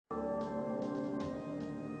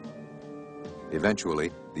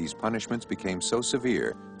Eventually, these punishments became so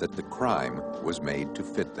severe that the crime was made to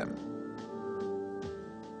fit them.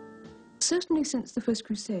 Certainly since the First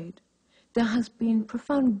Crusade, there has been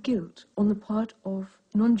profound guilt on the part of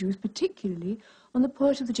non-Jews, particularly on the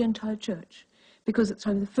part of the Gentile Church, because at the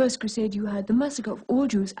time of the First Crusade you had the massacre of all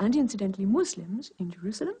Jews and incidentally Muslims in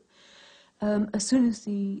Jerusalem. As soon as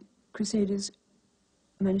the Crusaders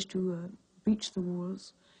managed to breach the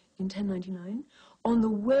walls in 1099, on the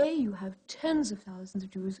way you have tens of thousands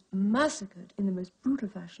of Jews massacred in the most brutal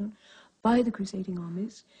fashion by the crusading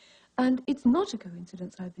armies. And it's not a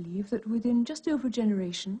coincidence, I believe, that within just over a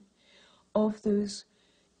generation of those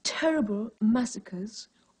terrible massacres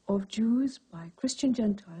of Jews by Christian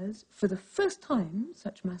Gentiles, for the first time,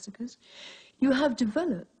 such massacres, you have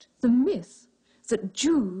developed the myth that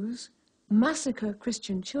Jews massacre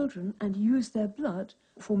Christian children and use their blood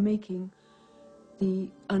for making the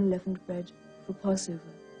unleavened bread for Passover.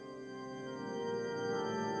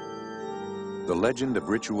 The legend of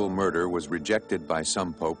ritual murder was rejected by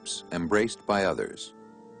some popes, embraced by others.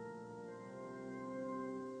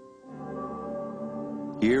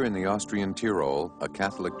 Here in the Austrian Tyrol, a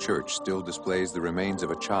Catholic church still displays the remains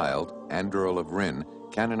of a child, Androl of Rinn,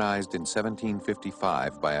 canonized in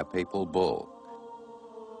 1755 by a papal bull.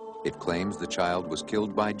 It claims the child was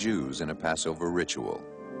killed by Jews in a Passover ritual.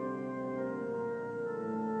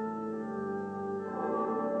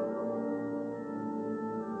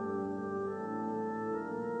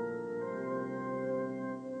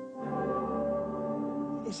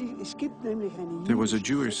 There was a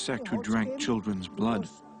Jewish sect who drank children's blood.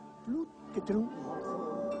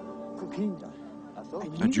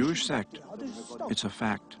 A Jewish sect. It's a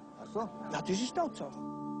fact.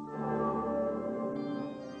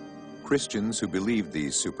 Christians who believed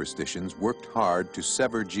these superstitions worked hard to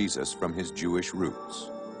sever Jesus from his Jewish roots.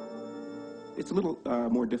 It's a little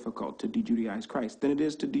more difficult to de-Judaize Christ than it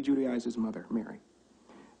is to de-Judaize his mother, Mary.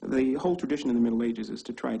 The whole tradition in the Middle Ages is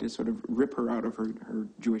to try to sort of rip her out of her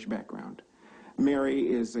Jewish background. Mary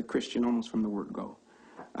is a Christian almost from the word go.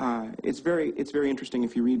 It's very interesting.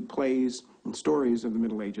 If you read plays and stories of the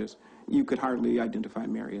Middle Ages, you could hardly identify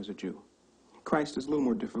Mary as a Jew. Christ is a little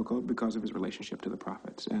more difficult because of his relationship to the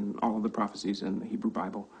prophets and all of the prophecies in the Hebrew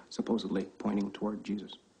Bible supposedly pointing toward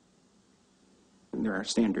Jesus. And there are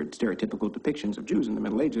standard, stereotypical depictions of Jews in the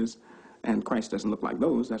Middle Ages, and Christ doesn't look like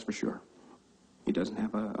those, that's for sure. He doesn't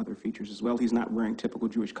have other features as well. He's not wearing typical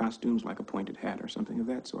Jewish costumes like a pointed hat or something of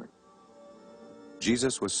that sort.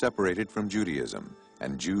 Jesus was separated from Judaism,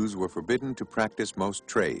 and Jews were forbidden to practice most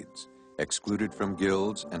trades, excluded from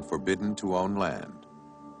guilds, and forbidden to own land.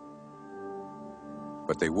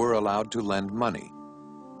 But they were allowed to lend money.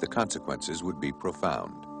 The consequences would be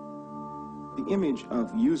profound. The image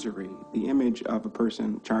of usury, the image of a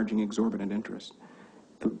person charging exorbitant interest,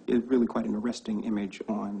 is really quite an arresting image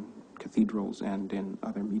on cathedrals and in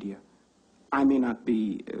other media. I may not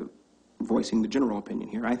be voicing the general opinion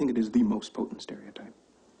here. I think it is the most potent stereotype,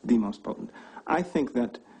 the most potent. I think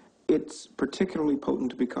that it's particularly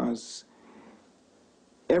potent because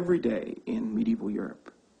every day in medieval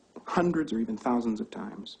Europe, hundreds or even thousands of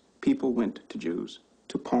times, people went to Jews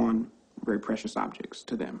to pawn very precious objects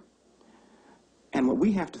to them. And what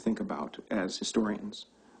we have to think about as historians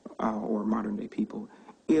or modern-day people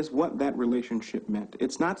is what that relationship meant.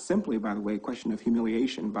 It's not simply, by the way, a question of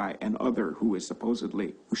humiliation by an other who is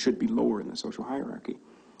supposedly, who should be lower in the social hierarchy.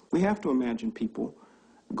 We have to imagine people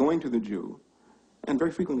going to the Jew, and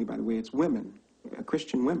very frequently, by the way, it's women,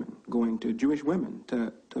 Christian women, going to Jewish women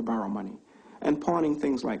to borrow money, and pawning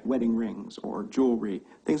things like wedding rings or jewelry,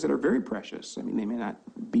 things that are very precious. I mean, they may not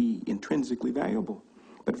be intrinsically valuable,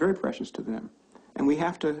 but very precious to them. And we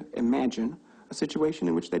have to imagine a situation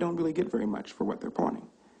in which they don't really get very much for what they're pawning.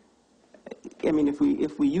 I mean, if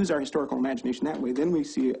we use our historical imagination that way, then we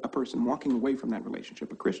see a person walking away from that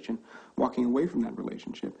relationship, a Christian walking away from that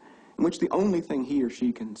relationship, in which the only thing he or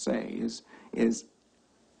she can say is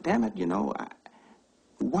damn it, you know,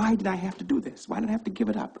 why did I have to do this? Why did I have to give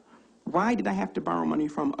it up? Why did I have to borrow money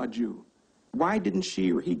from a Jew? Why didn't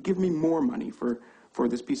she or he give me more money for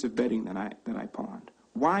this piece of bedding that I pawned?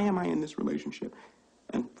 Why am I in this relationship?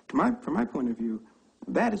 And from my point of view,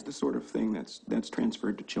 that is the sort of thing that's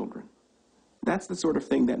transferred to children. That's the sort of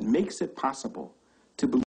thing that makes it possible